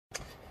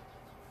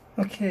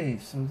Okay,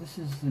 so this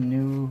is the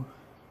new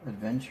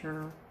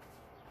adventure.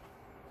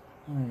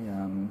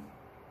 I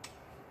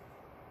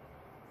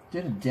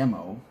did a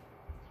demo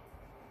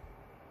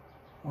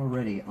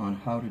already on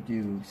how to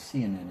do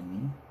sea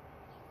anemone.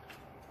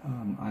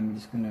 I'm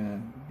just going to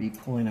be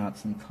pulling out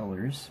some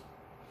colors.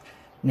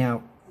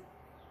 Now,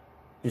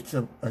 it's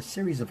a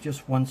series of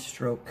just one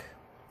stroke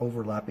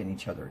overlapping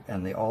each other,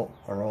 and they all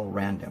are all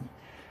random.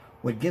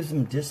 What gives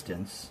them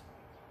distance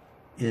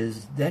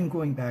is then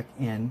going back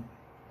in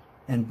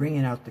and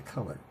bringing out the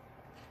color,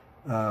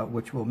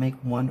 which will make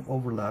one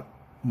overlap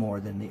more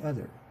than the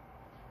other.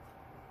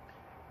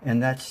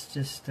 And that's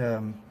just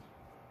a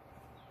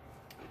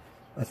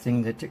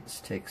thing that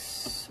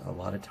takes a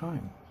lot of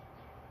time.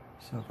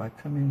 So if I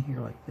come in here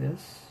like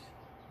this,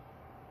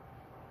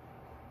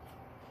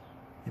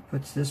 it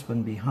puts this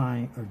one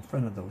behind or in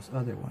front of those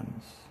other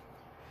ones.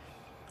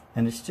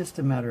 And it's just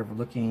a matter of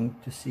looking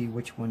to see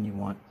which one you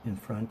want in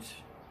front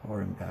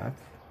or in back.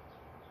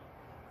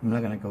 I'm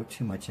not going to go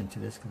too much into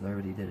this because I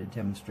already did a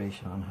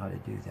demonstration on how to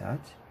do that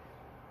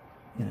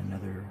in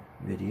another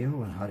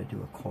video on how to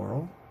do a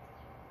coral.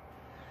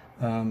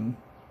 I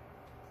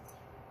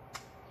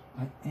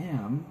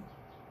am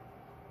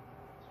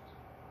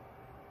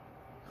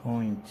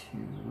going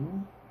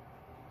to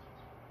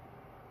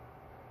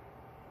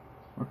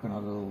work on a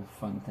little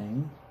fun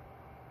thing.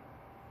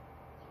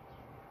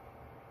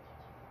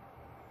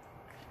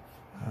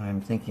 I'm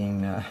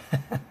thinking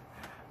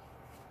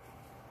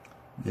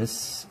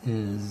this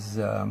is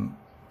in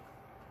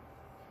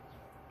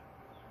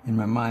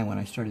my mind when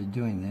I started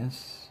doing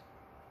this.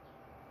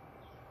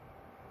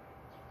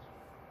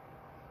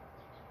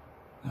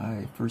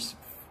 First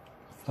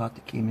thought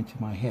that came into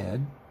my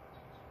head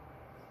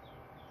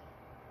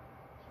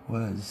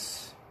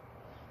was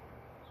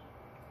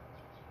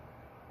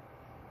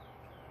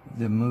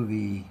the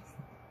movie,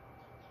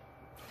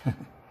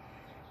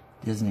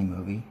 Disney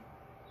movie,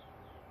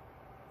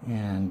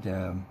 and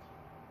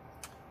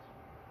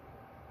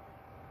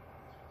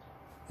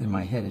in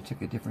my head it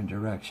took a different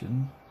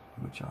direction,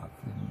 which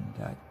often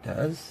that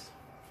does,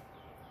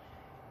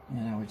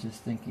 and I was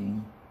just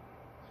thinking,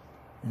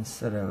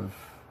 instead of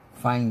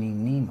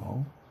Finding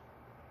Nemo,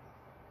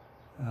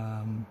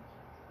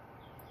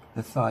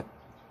 the thought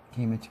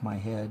came into my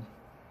head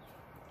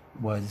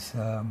was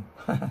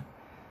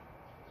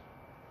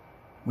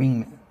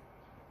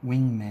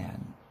wingman.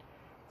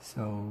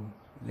 So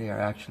they are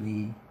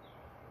actually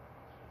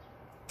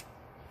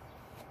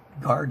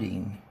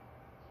guarding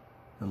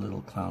the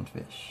little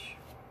clownfish.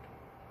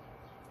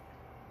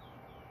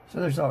 So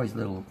there's always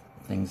little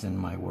things in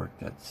my work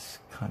that's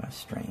kind of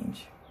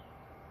strange.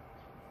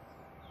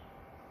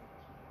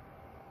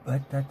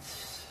 But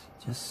that's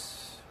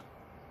just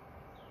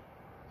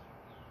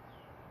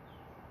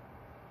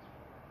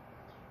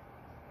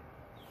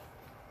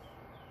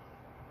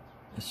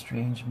a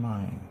strange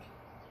mind.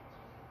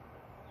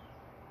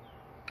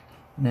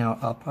 Now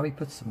I'll probably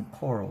put some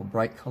coral,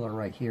 bright color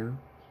right here.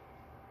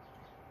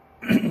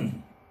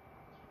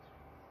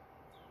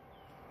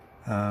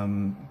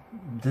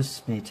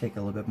 This may take a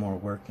little bit more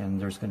work, and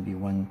there's going to be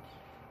one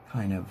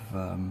kind of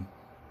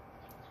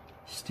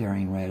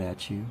staring right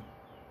at you.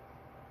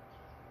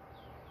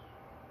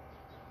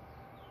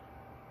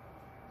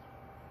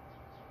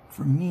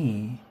 For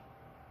me,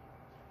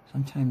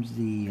 sometimes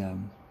the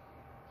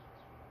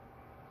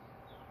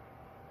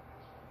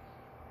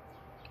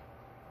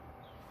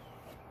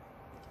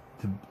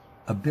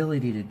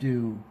ability to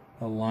do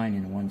a line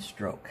in one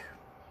stroke.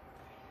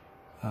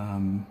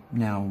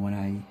 Now, when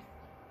I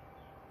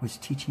was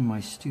teaching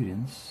my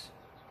students,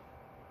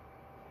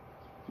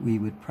 we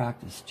would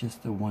practice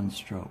just the one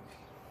stroke.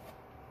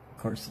 Of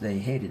course, they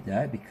hated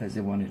that because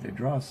they wanted to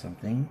draw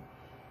something.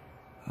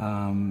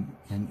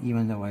 And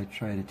even though I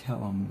try to tell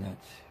them that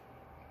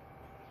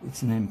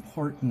it's an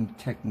important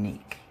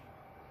technique,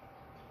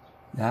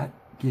 that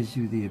gives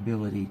you the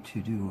ability to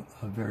do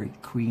a very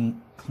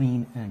clean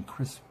and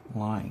crisp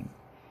line,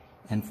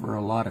 and for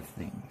a lot of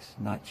things,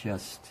 not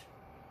just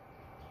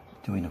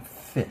doing a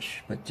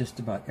fish, but just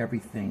about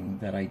everything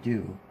that I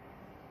do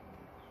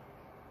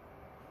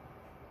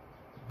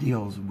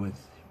deals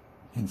with,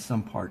 in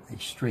some part, a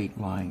straight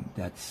line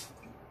that's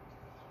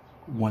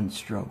one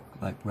stroke,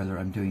 like whether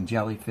I'm doing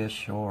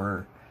jellyfish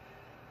or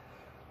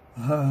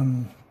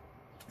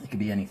it could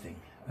be anything.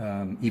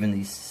 Even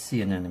these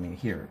sea anemone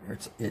here,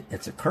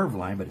 it's a curved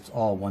line, but it's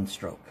all one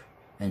stroke,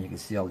 and you can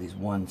see all these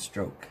one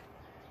stroke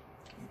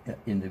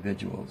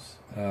individuals.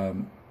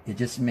 It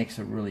just makes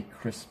a really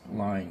crisp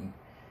line.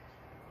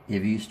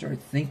 If you start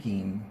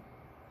thinking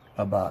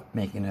about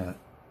making a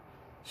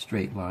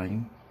straight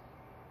line,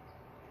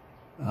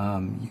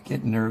 you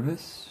get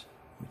nervous,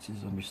 which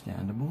is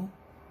understandable.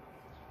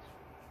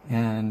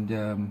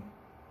 And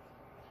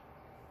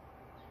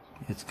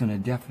it's going to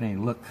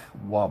definitely look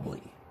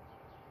wobbly,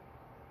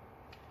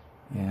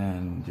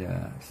 and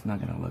it's not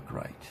going to look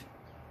right.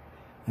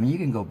 I mean, you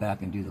can go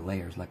back and do the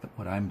layers like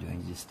what I'm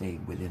doing, just stay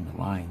within the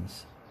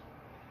lines,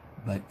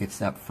 but it's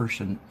that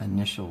first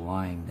initial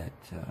line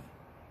that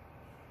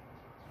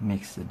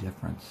makes the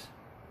difference.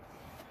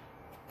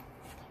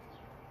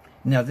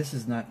 Now this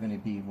is not going to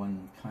be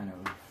one kind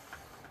of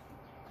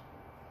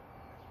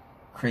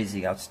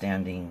crazy,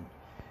 outstanding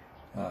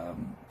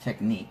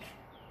technique.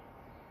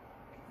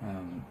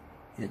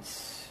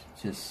 It's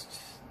just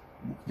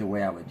the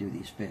way I would do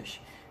these fish.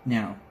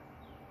 Now,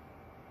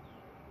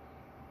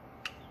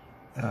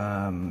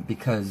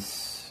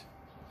 because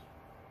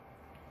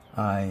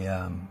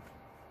I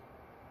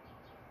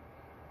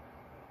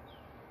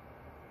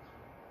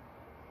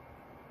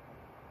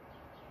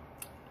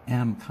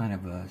am kind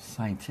of a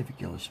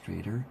scientific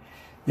illustrator,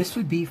 this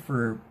would be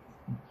for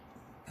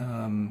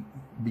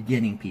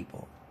beginning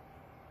people.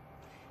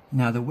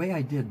 Now, the way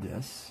I did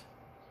this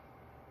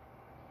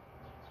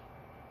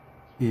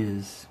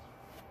is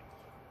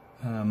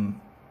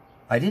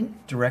I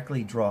didn't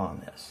directly draw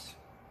on this.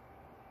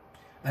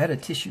 I had a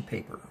tissue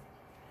paper,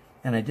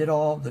 and I did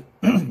all the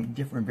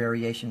different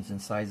variations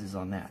and sizes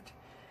on that.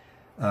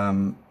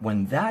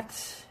 When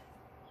that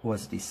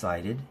was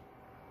decided,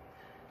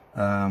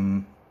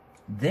 then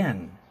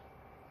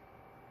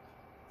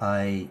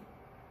I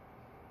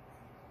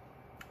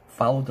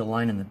followed the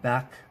line in the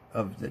back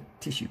of the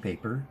tissue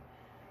paper,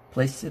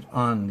 placed it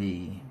on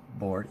the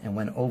board, and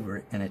went over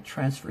it, and it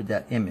transferred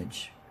that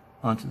image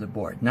onto the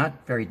board.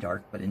 Not very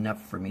dark, but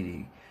enough for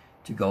me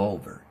to go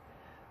over.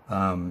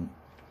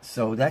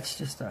 So that's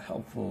just a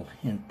helpful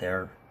hint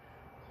there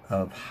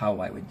of how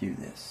I would do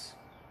this.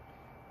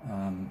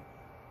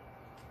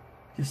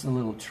 Just a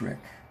little trick.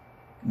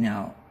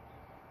 Now,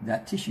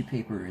 that tissue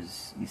paper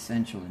is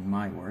essential in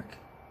my work.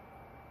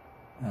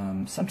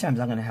 Sometimes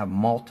I'm going to have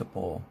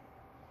multiple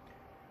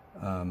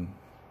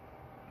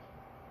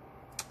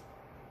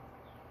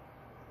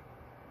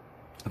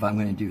if I'm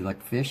going to do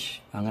like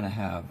fish, I'm going to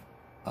have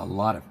a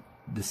lot of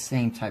the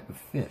same type of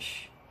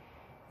fish.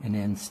 And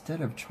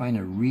instead of trying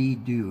to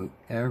redo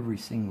every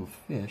single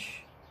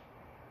fish,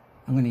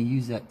 I'm going to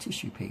use that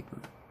tissue paper.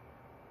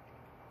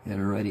 I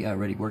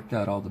already worked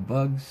out all the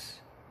bugs.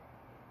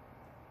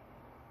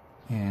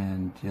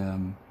 And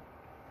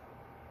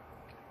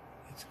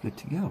it's good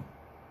to go.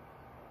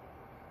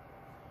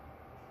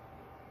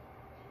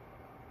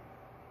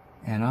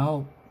 And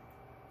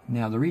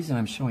now the reason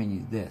I'm showing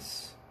you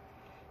this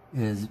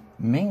is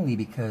mainly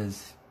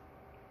because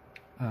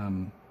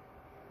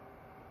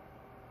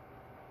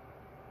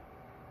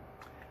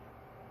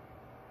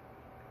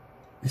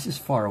this is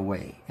far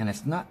away, and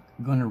it's not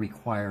going to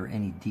require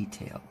any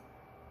detail.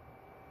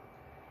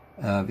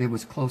 If it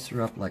was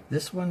closer up like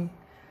this one,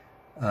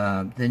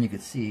 then you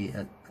could see,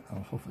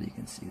 hopefully you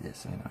can see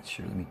this, I'm not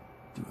sure, let me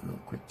do a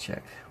little quick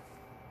check.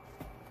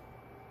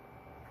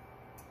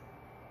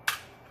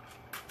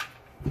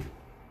 Let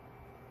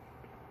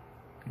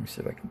me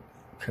see if I can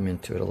come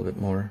into it a little bit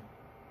more.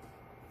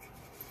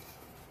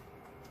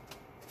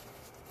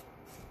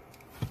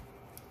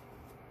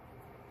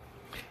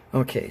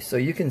 Okay, so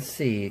you can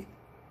see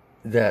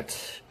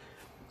that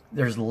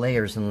there's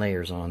layers and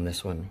layers on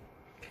this one.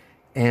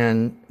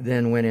 And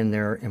then went in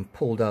there and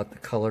pulled out the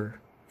color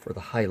for the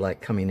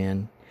highlight coming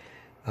in.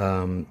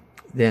 And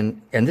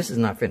this is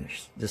not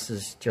finished. This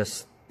is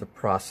just the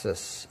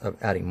process of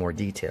adding more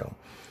detail.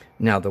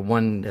 Now, the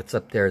one that's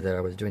up there that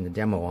I was doing the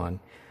demo on,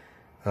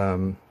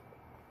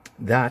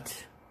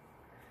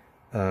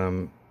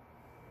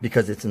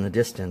 because it's in the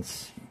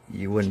distance,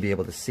 you wouldn't be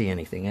able to see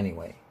anything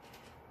anyway.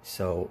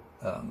 So,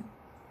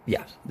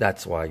 yeah,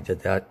 that's why I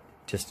did that,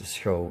 just to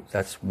show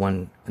that's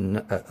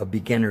a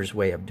beginner's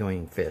way of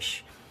doing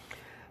fish.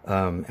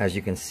 As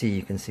you can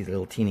see the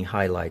little teeny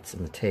highlights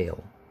in the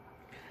tail.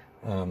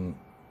 Now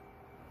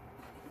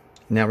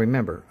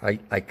remember,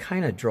 I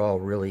kind of draw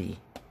really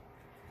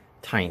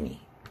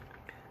tiny.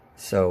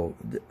 So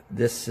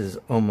this is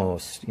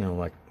almost,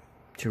 like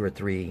 2 or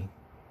 3,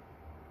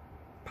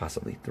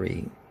 possibly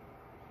 3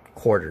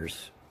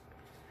 quarters.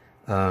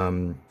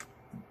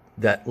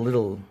 That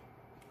little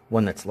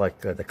one that's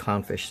like the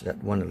clownfish,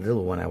 that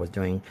little one I was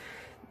doing,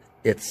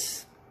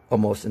 it's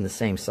almost in the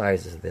same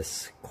size as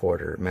this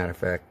quarter. Matter of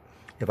fact,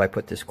 if I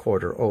put this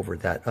quarter over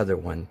that other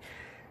one,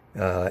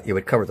 it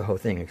would cover the whole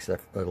thing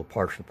except a little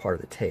partial part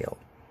of the tail.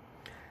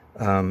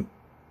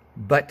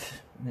 But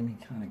let me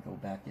kind of go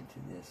back into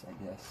this, I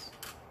guess,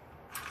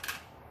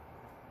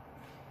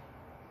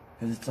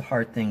 because it's a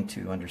hard thing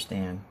to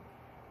understand.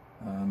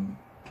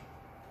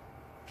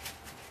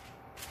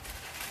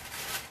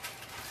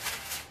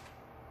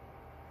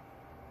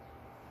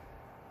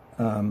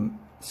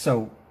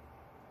 So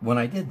when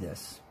I did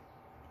this,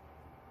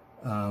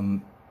 I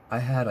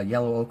had a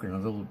yellow ochre and a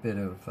little bit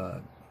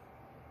of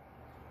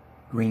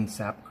green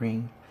sap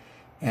green,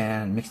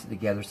 and mixed it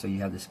together so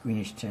you have this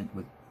greenish tint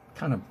with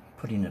kind of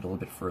putting it a little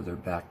bit further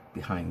back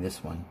behind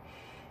this one.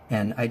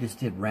 And I just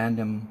did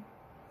random,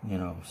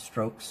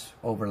 strokes,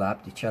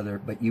 overlapped each other,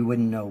 but you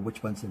wouldn't know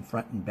which one's in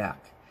front and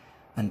back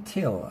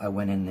until I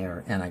went in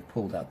there and I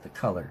pulled out the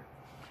color.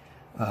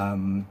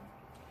 I'm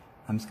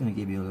just going to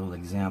give you a little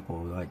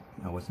example. Like,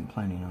 I wasn't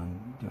planning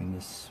on doing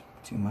this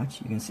too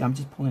much. You can see I'm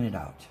just pulling it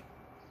out.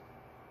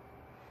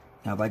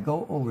 Now if I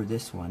go over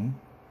this one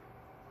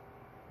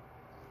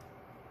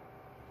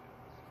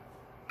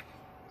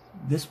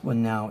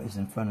now is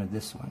in front of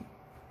this one.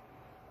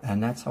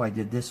 And that's how I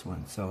did this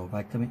one. So if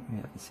I come in,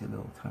 I can see a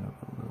little kind of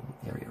a little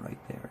area right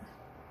there.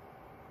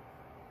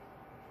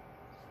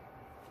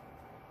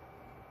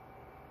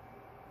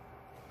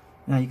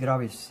 Now you could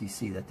obviously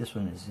see that this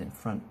one is in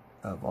front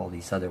of all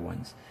these other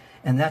ones.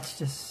 And that's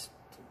just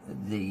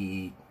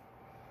the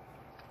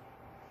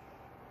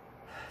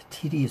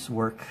tedious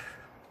work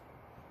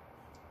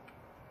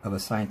of a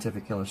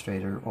scientific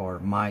illustrator, or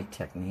my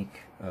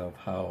technique of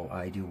how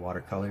I do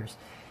watercolors.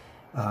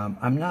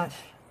 I'm not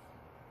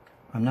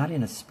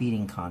in a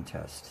speeding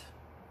contest.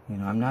 You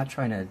know, I'm not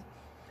trying to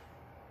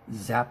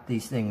zap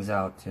these things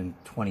out in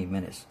 20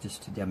 minutes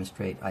just to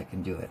demonstrate I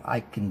can do it. I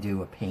can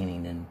do a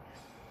painting in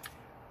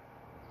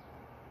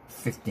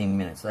 15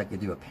 minutes. I could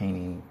do a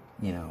painting,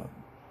 you know,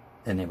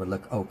 and it would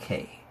look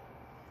okay.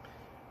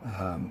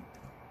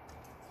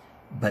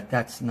 But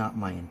that's not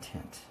my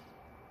intent.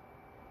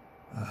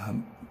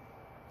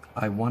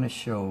 I want to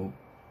show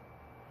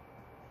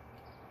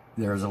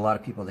there's a lot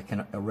of people that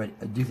can already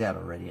do that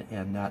already,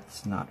 and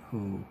that's not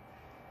who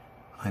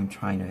I'm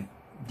trying to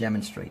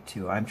demonstrate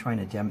to. I'm trying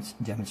to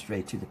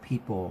demonstrate to the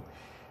people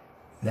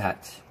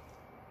that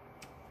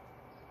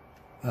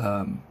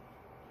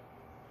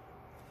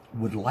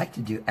would like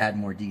to add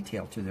more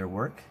detail to their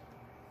work,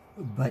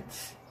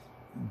 but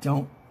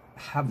don't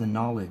have the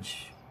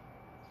knowledge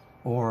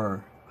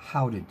or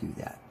how to do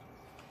that.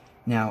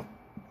 Now,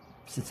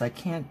 since I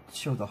can't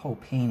show the whole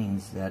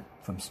paintings that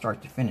from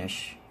start to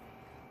finish,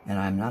 and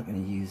I'm not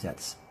going to use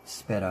that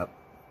sped up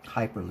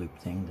hyperloop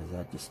thing, because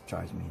that just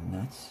drives me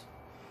nuts,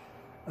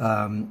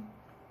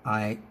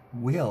 I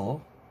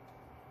will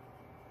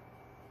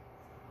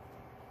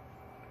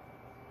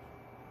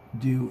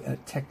do a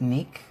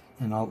technique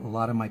in a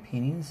lot of my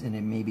paintings, and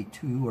it may be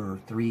 2 or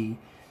 3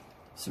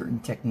 certain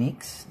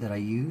techniques that I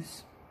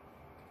use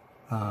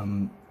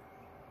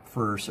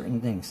for certain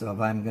things. So if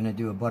I'm going to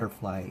do a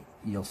butterfly,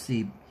 you'll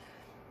see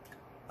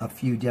a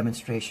few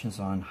demonstrations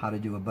on how to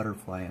do a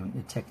butterfly and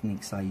the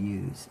techniques I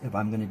use. If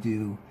I'm going to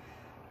do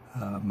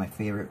one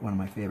of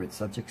my favorite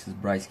subjects is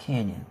Bryce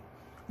Canyon,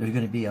 there's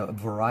going to be a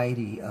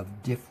variety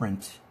of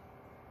different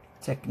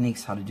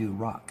techniques how to do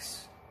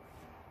rocks.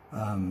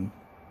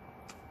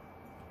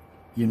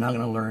 You're not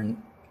going to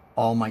learn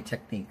all my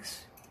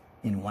techniques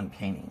in one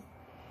painting.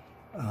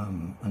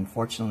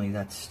 Unfortunately,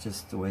 that's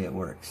just the way it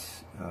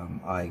works.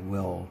 I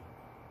will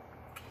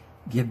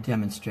give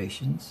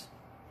demonstrations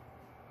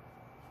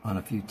on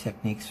a few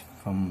techniques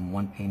from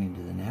one painting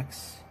to the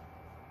next.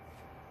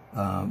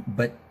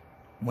 But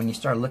when you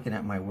start looking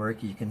at my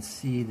work, you can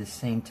see the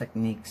same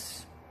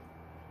techniques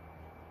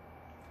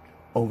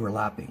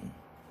overlapping.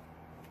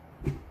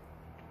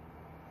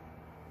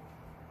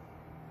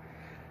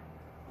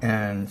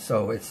 And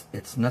so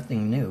it's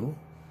nothing new.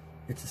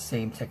 It's the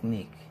same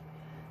technique.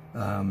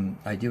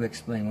 I do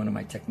explain one of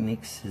my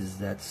techniques is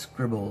that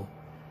scribble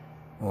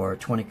or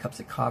 20 cups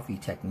of coffee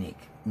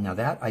technique. Now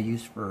that I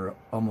use for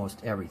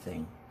almost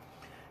everything.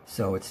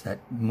 So it's that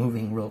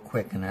moving real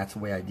quick, and that's the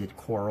way I did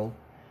coral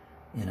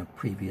in a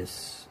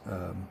previous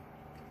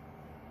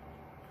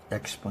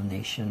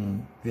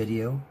explanation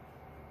video.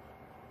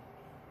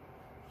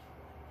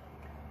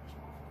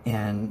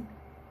 And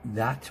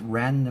that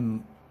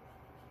random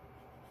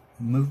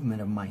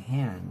movement of my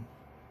hand,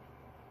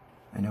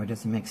 I know it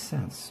doesn't make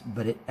sense,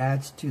 but it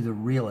adds to the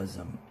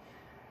realism.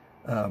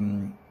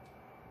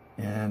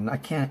 And I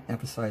can't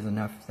emphasize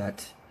enough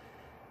that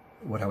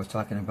what I was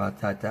talking about,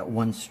 that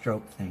one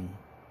stroke thing.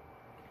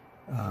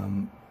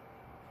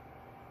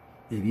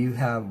 If you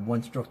have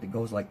one stroke that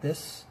goes like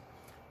this,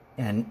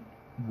 and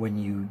when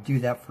you do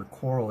that for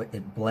coral,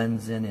 it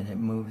blends in and it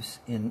moves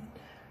in,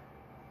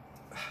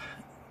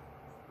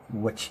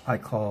 which I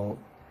call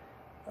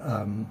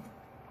the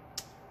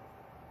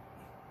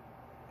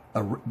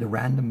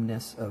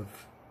randomness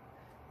of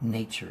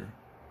nature.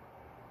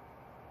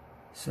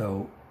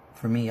 So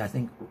for me, I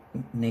think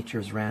nature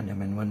is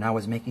random. And when I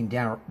was making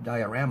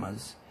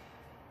dioramas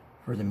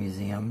for the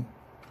museum,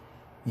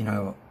 you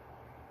know,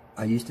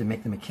 I used to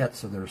make the maquettes,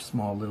 so they're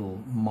small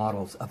little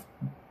models of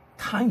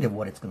kind of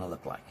what it's going to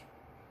look like.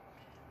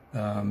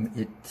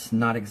 It's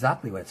not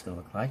exactly what it's going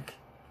to look like.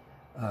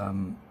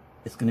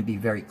 It's going to be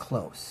very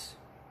close.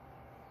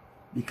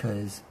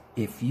 Because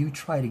if you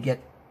try to get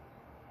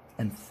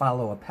and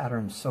follow a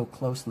pattern so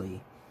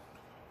closely,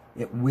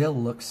 it will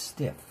look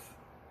stiff.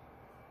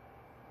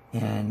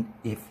 And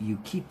if you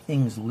keep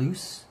things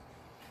loose,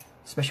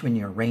 especially when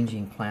you're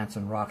arranging plants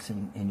and rocks,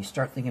 and you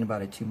start thinking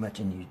about it too much,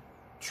 and you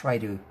try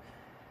to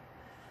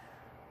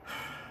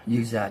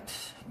use that,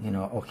 you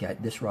know, okay,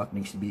 this rock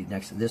needs to be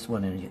next to this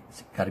one, and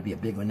it's got to be a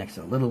big one next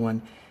to a little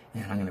one,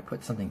 and I'm going to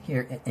put something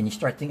here, and you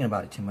start thinking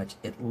about it too much,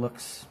 it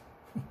looks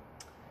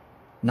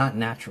not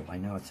natural. I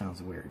know it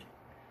sounds weird,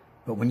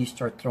 but when you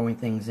start throwing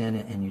things in,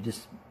 and you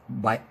just,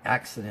 by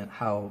accident,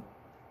 how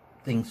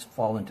things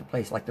fall into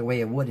place, like the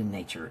way it would in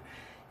nature,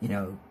 you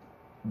know,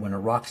 when a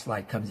rock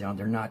slide comes down,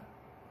 they're not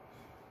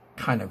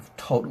kind of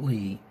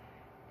totally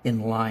in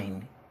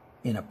line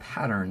in a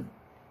pattern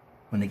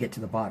when they get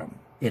to the bottom.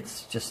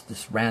 It's just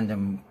this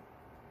random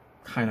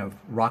kind of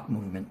rock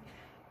movement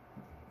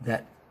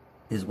that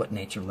is what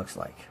nature looks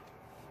like.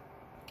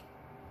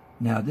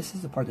 Now this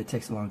is the part that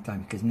takes a long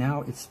time, because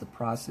now it's the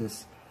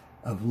process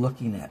of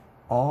looking at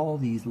all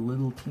these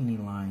little teeny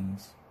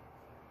lines,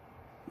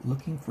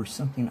 looking for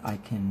something I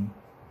can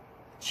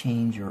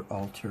change or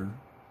alter,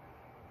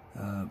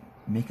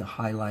 make a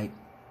highlight,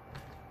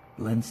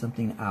 blend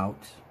something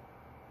out.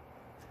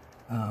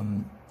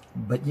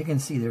 But you can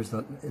see there's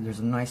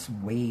a nice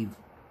wave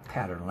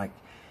pattern, like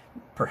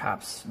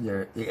perhaps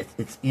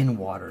it's in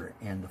water,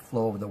 and the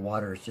flow of the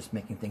water is just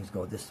making things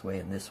go this way,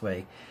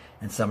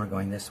 and some are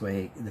going this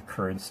way, the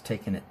current's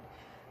taking it.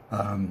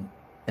 And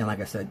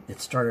like I said,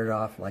 it started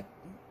off like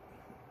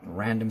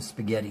random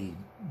spaghetti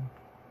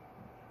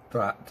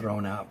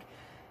thrown out,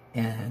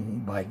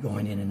 and by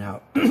going in and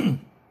out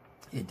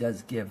it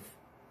does give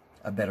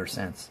a better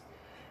sense.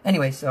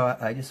 Anyway, so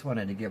I just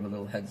wanted to give a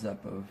little heads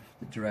up of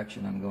the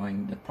direction I'm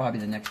going. Probably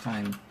the next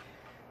time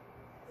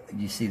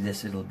you see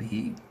this, it'll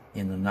be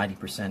in the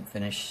 90%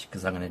 finish,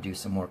 because I'm going to do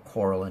some more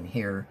coral in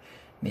here,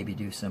 maybe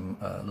do some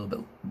a little bit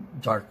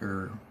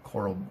darker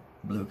coral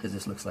blue, because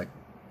this looks like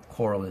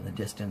coral in the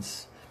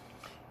distance,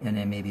 and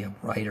then maybe a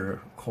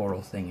brighter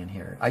coral thing in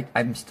here.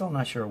 I'm still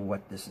not sure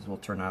what will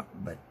turn out,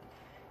 but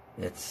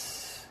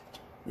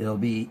it'll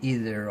be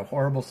either a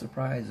horrible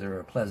surprise or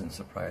a pleasant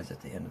surprise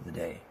at the end of the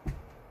day.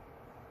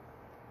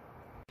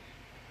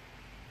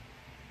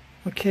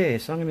 Okay,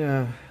 so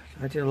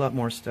I did a lot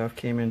more stuff,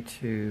 came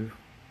into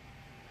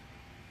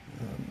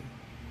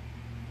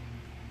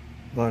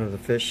a lot of the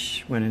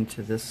fish, went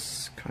into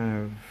this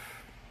kind of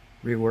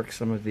rework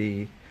some of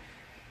the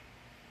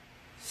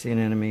sea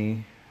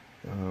anemone,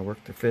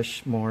 worked the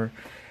fish more,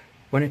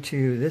 went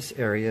into this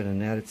area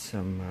and added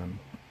some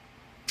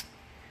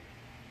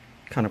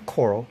kind of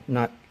coral.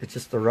 It's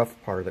just the rough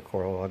part of the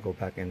coral. I'll go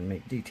back and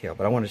make detail,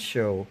 but I want to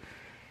show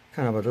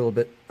kind of a little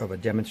bit of a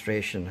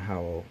demonstration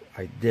how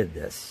I did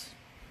this.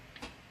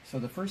 So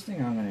the first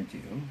thing I'm going to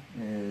do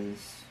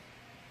is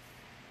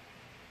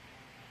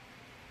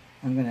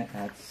I'm going to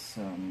add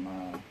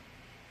some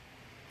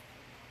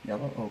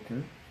yellow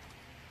ochre,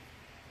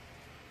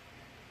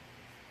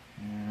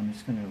 and I'm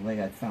just going to lay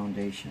a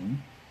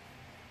foundation.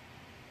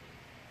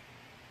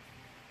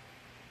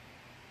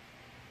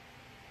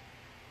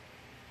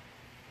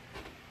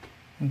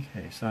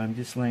 Okay, so I'm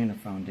just laying a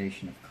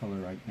foundation of color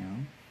right now.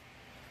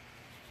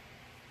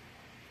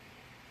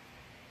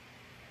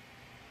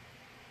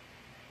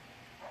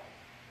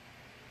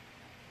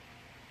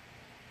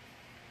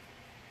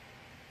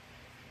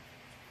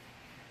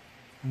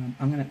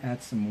 I'm going to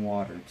add some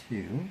water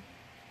too.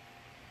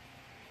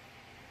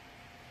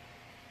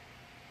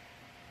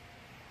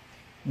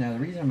 Now the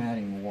reason I'm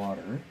adding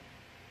water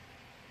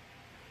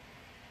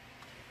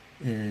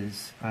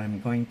is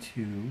I'm going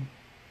to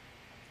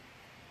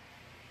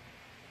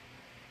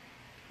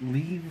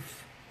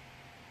leave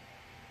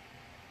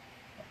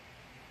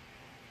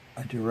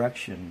a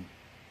direction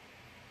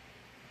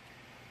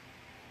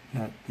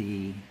that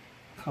the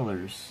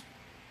colors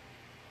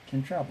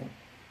can travel.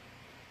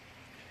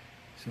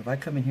 So if I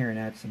come in here and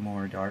add some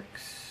more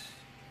darks,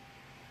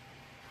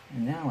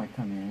 and now I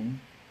come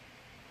in,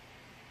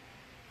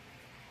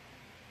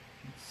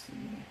 let's see,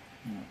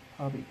 I'll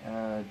probably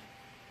add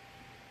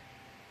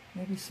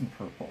maybe some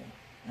purple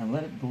and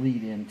let it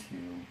bleed into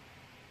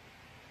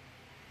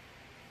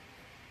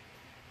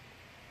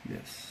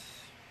this.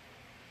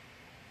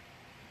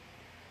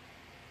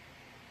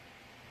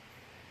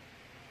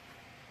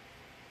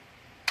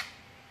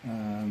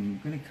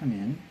 I'm going to come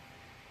in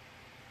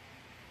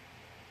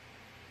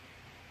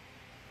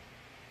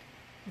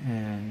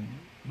and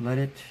let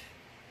it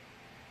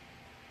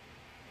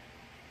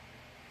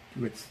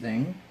do its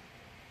thing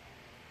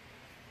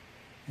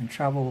and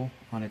travel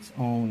on its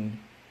own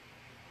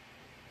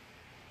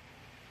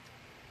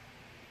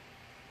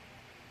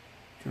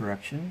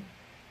direction.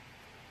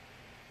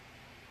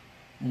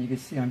 And you can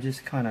see I'm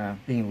just kind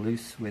of being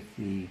loose with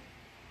the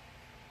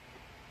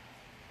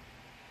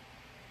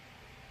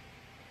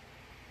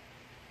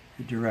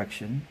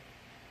direction.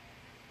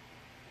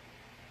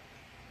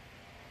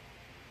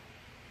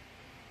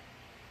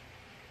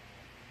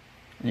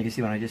 And you can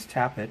see when I just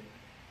tap it,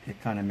 it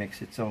kind of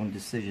makes its own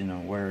decision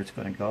on where it's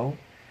going to go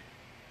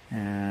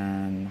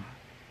and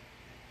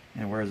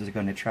where is it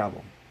going to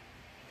travel.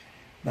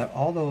 But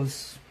all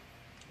those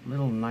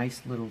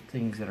nice little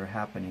things that are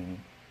happening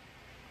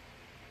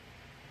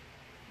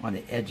on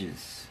the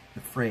edges,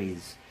 the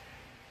phrase,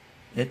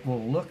 it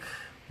will look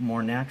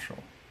more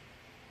natural.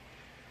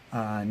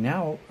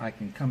 Now I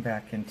can come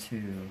back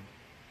into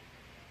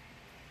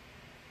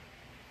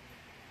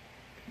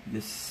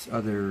this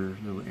other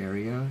little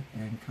area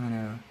and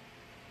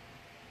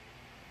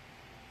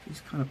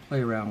just kind of play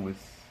around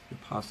with the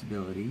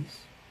possibilities.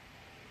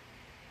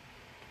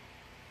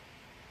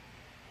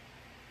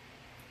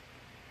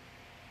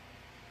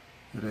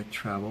 Let it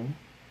travel.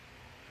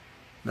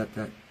 Let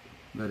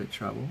it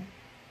travel.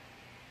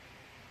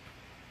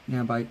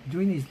 Now by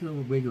doing these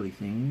little wiggly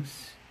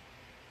things,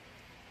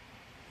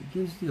 it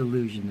gives the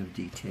illusion of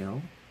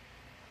detail.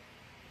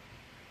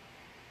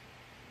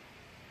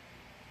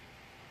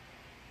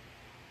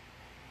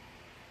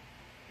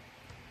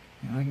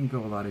 I can go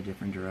a lot of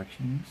different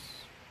directions.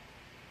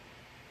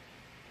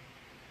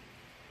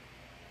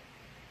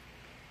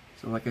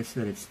 So like I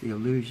said, it's the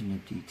illusion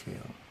of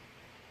detail.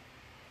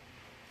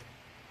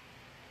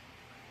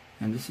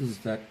 And this is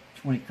that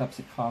 20 cups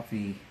of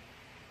coffee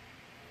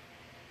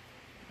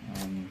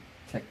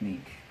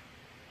technique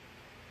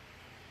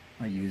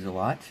I use a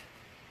lot.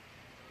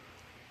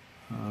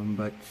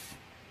 But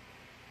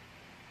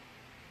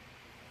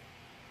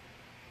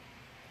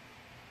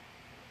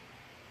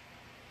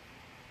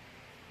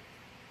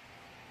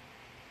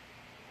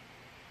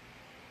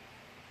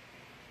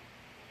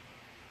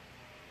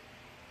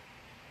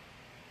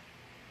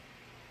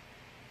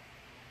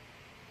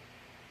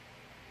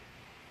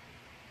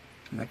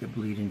that could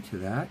bleed into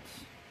that.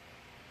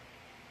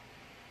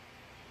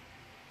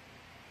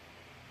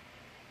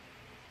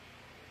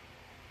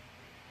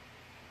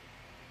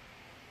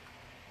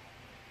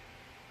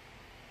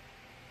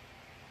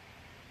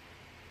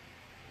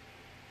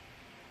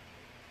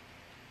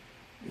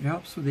 It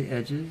helps with the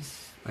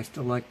edges. I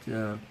still like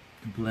the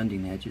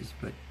blending edges,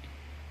 but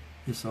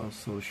this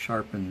also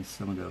sharpens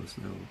some of those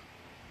little.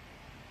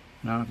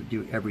 And I don't have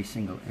to do every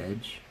single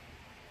edge.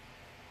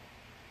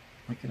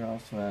 I could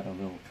also add a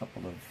little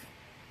couple of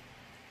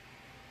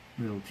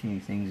little teeny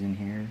things in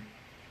here.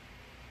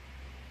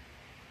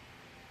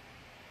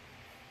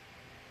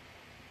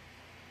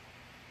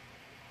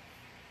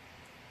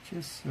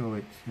 Just so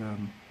it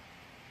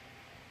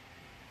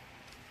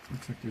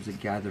looks like there's a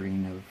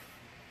gathering of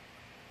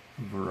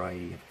a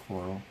variety of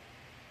coral.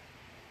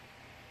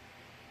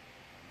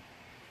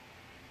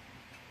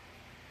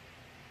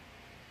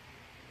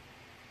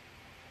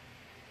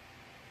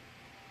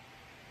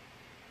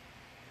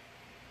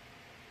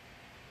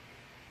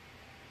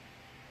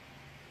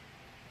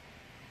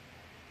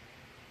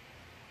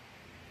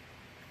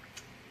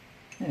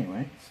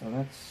 Anyway, so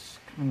that's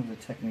kind of the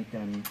technique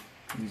I'm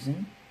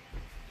using.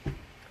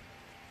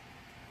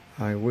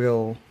 I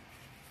will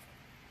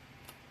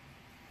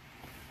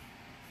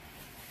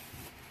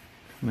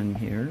come in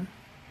here.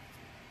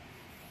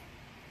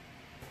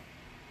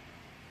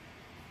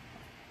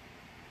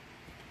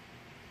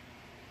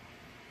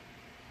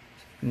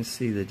 So you can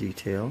see the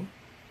detail.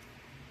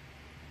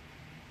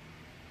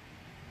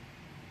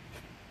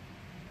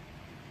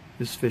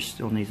 This fish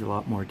still needs a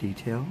lot more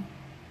detail.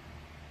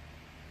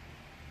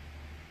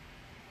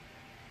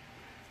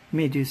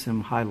 May do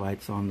some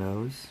highlights on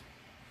those.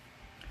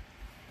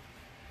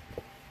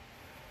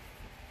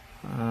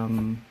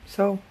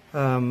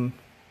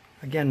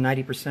 Again,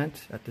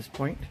 90% at this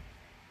point.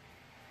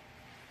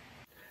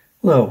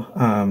 Hello,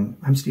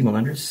 I'm Steve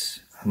Melendrez,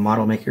 a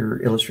model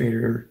maker,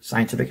 illustrator,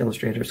 scientific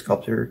illustrator,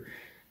 sculptor,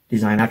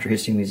 design natural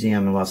history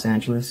museum in Los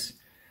Angeles.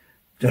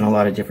 Done a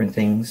lot of different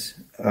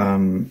things, but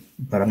I'm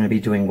going to be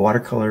doing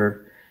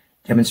watercolor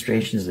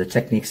demonstrations of the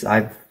techniques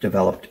I've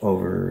developed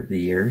over the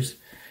years.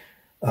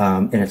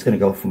 And it's going to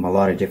go from a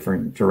lot of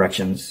different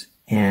directions.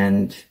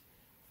 And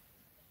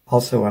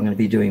also I'm going to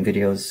be doing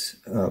videos,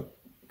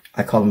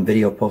 I call them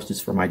video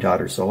posters for my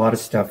daughter. So a lot of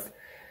stuff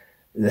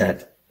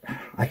that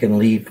I can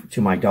leave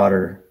to my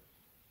daughter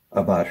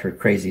about her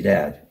crazy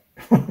dad.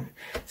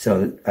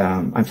 So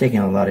I'm taking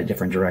a lot of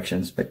different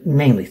directions, but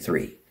mainly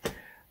three.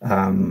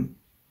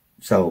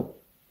 So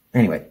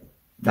anyway,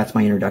 that's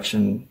my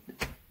introduction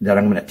that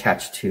I'm going to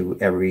attach to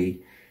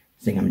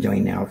everything I'm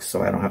doing now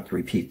so I don't have to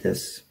repeat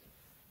this.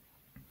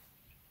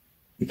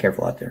 Be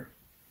careful out there.